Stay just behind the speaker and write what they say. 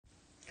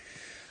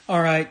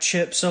All right,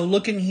 Chip. So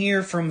looking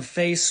here from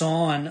face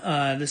on,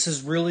 this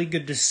is really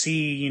good to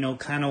see,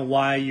 kind of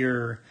why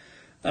your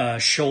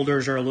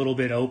shoulders are a little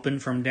bit open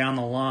from down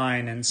the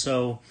line. And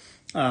so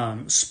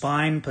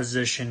spine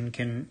position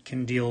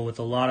can deal with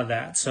a lot of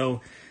that.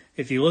 So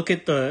if you look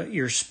at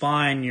your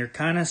spine, you're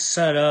kind of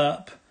set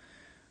up,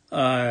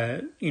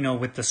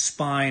 with the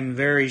spine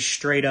very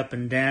straight up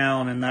and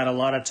down, and that a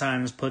lot of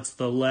times puts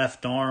the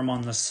left arm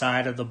on the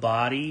side of the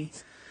body.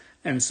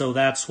 And so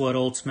that's what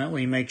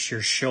ultimately makes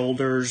your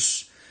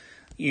shoulders,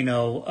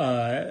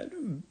 that's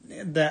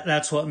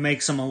what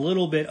makes them a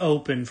little bit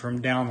open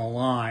from down the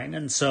line.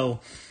 And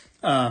so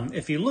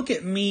if you look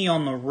at me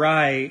on the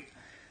right,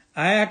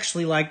 I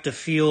actually like to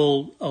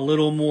feel a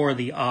little more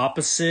the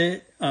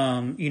opposite.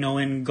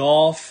 In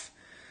golf,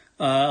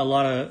 a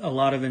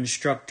lot of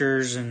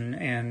instructors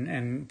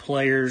and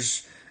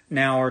players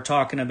now are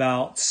talking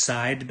about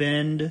side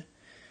bend.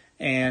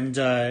 And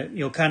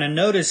you'll kind of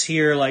notice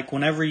here, like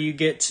whenever you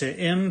get to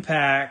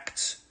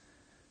impact,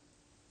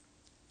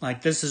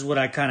 like this is what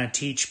I kind of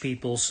teach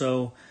people.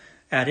 So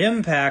at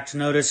impact,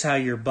 notice how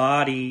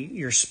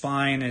your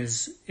spine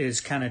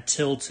is kind of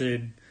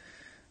tilted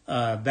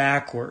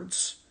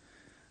backwards.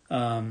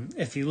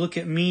 If you look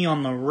at me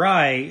on the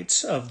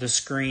right of the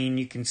screen,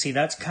 you can see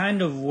that's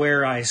kind of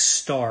where I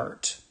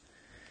start.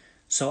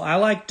 So I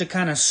like to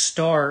kind of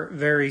start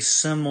very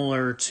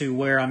similar to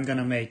where I'm going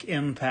to make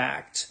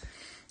impact.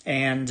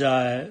 And,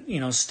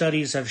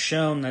 studies have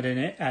shown that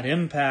at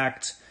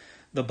impact,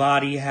 the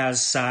body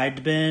has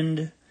side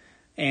bend,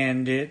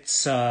 and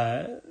it's,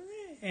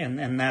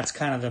 and that's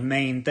kind of the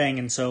main thing.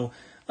 And so,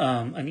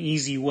 an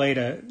easy way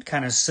to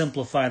kind of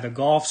simplify the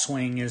golf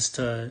swing is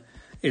to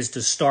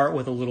start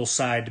with a little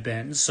side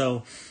bend.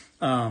 So,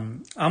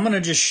 I'm going to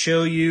just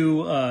show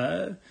you,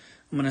 I'm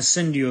going to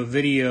send you a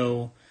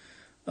video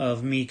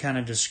of me kind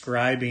of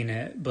describing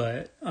it,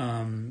 but,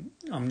 I'm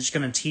just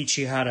going to teach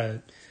you how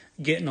to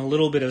getting a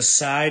little bit of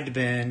side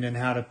bend and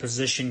how to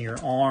position your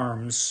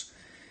arms,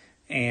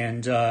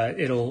 and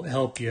it'll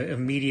help you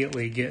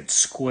immediately get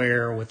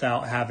square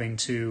without having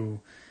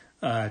to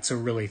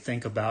really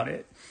think about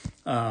it.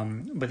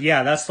 But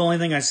yeah, that's the only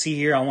thing I see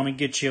here. I want to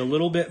get you a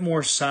little bit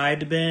more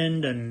side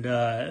bend,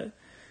 and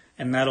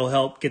that'll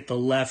help get the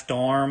left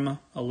arm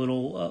a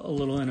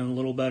little in a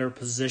little better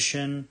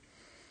position.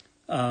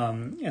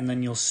 And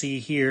then you'll see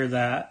here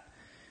that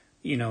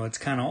it's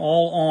kind of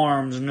all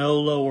arms, no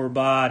lower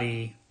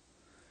body,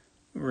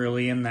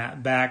 really in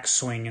that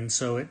backswing, and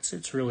so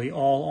it's really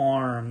all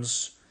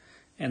arms,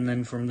 and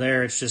then from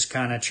there it's just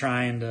kind of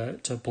trying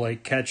to play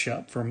catch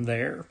up from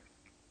there.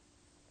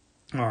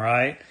 All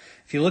right.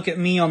 If you look at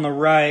me on the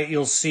right,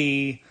 you'll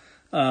see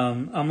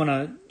I'm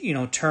gonna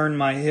turn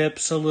my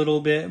hips a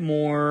little bit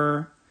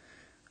more,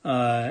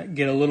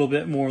 get a little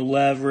bit more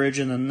leverage,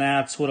 and then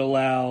that's what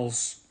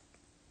allows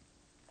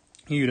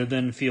you to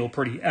then feel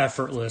pretty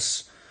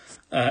effortless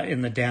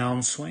in the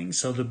downswing.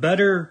 So the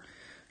better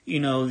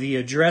the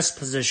address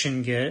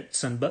position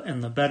gets, and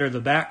the better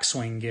the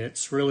backswing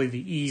gets, really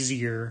the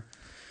easier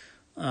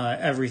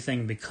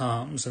everything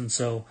becomes. And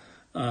so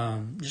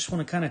just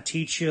want to kind of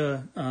teach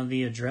you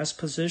the address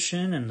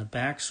position and the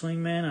backswing,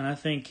 man. And I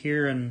think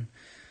here in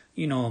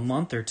a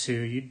month or two,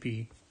 you'd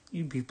be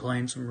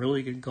playing some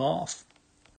really good golf.